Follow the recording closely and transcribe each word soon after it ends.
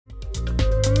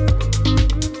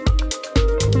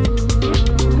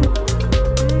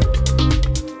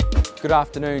Good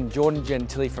afternoon, Jordan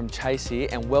Gentile from Chase here,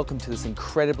 and welcome to this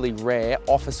incredibly rare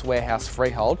office warehouse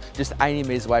freehold just 80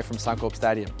 metres away from Suncorp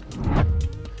Stadium.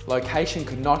 Location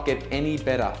could not get any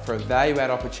better for a value-add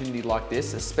opportunity like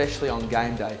this, especially on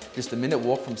game day, just a minute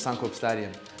walk from Suncorp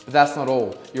Stadium. But that's not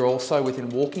all. You're also within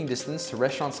walking distance to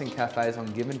restaurants and cafes on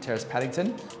Terrace,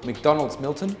 Paddington, McDonald's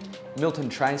Milton, Milton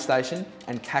train station,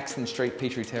 and Caxton Street,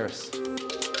 Petrie Terrace.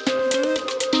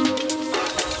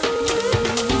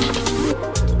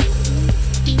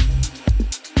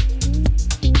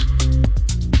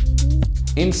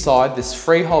 Inside, this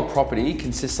freehold property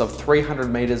consists of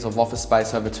 300 metres of office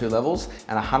space over 2 levels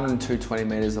and 120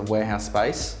 metres of warehouse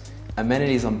space,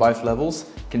 amenities on both levels,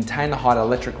 container height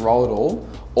electric roll-it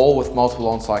all with multiple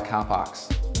on-site car parks.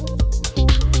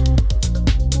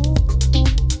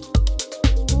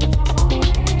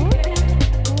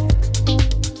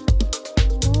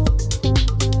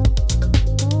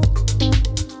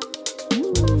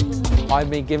 I've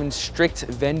been given strict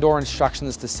vendor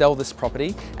instructions to sell this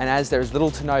property, and as there is little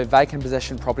to no vacant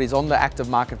possession properties on the active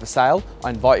market for sale, I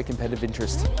invite your competitive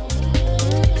interest.